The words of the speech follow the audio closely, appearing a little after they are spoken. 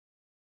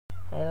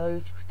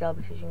Hello YouTube, I'll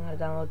be teaching you how to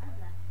download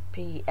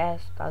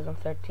PES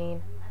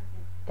 2013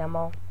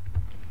 demo.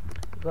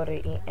 Go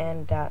to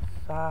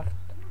en.soft.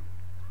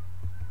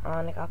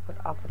 I'll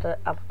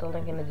put the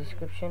link in the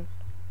description.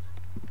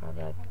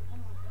 Alright.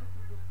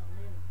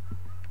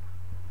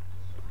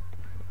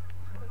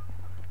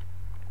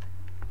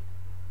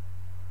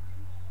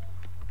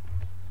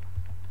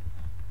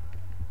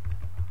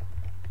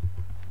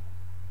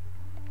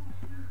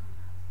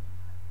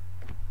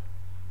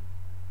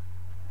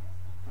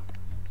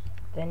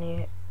 Then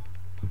you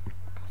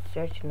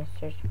search in the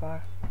search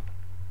bar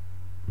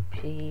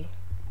PES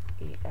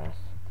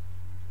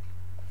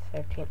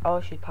 13. Oh,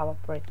 it should pop up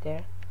right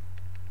there.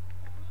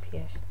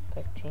 PES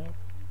 13.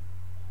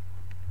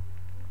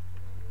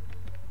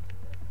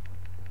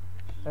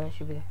 And it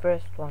should be the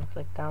first one.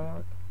 Click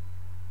download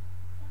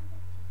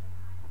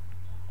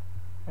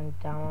and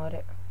download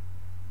it.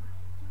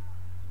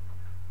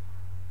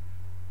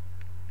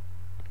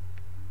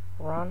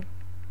 Run.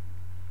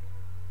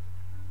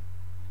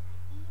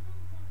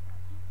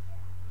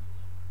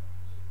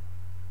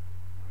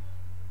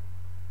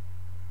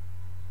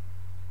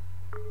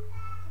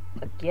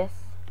 Click yes.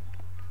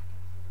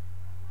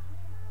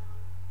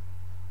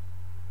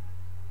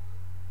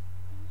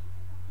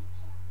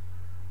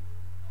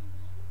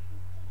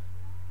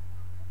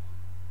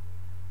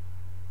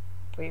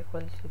 Wait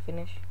for this to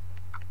finish.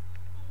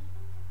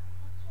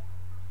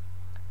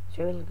 It's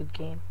a really good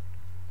game.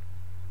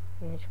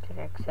 And you just click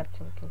accept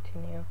and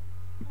continue.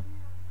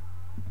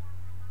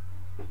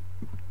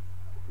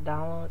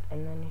 Download,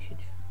 and then you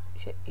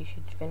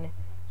should finish.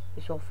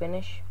 This will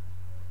finish.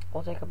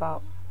 It'll take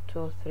about 2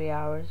 or 3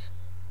 hours.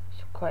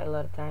 It's quite a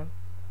lot of time.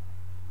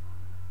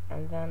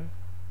 And then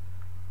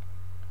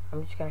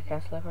I'm just gonna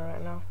cancel it for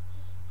right now,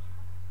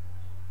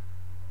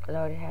 because I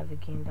already have the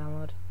game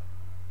downloaded.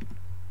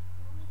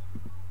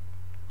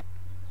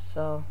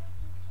 So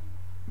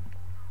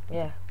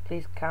yeah,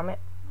 please comment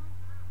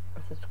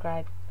and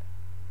subscribe,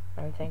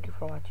 and thank you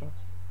for watching.